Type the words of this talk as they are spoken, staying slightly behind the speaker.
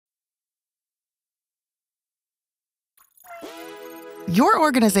Your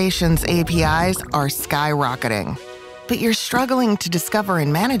organization's APIs are skyrocketing, but you're struggling to discover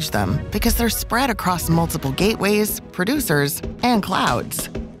and manage them because they're spread across multiple gateways, producers, and clouds.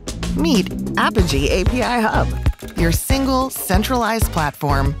 Meet Apigee API Hub, your single, centralized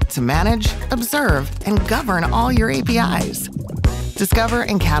platform to manage, observe, and govern all your APIs. Discover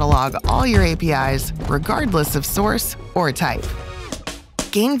and catalog all your APIs, regardless of source or type.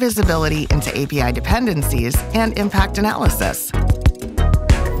 Gain visibility into API dependencies and impact analysis.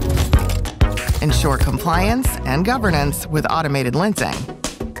 Ensure compliance and governance with automated linting.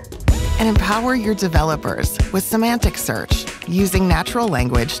 And empower your developers with semantic search, using natural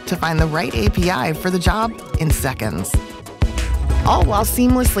language to find the right API for the job in seconds. All while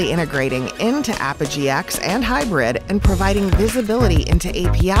seamlessly integrating into Apigee X and Hybrid and providing visibility into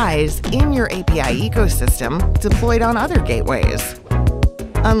APIs in your API ecosystem deployed on other gateways.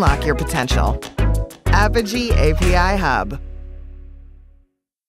 Unlock your potential. Apigee API Hub.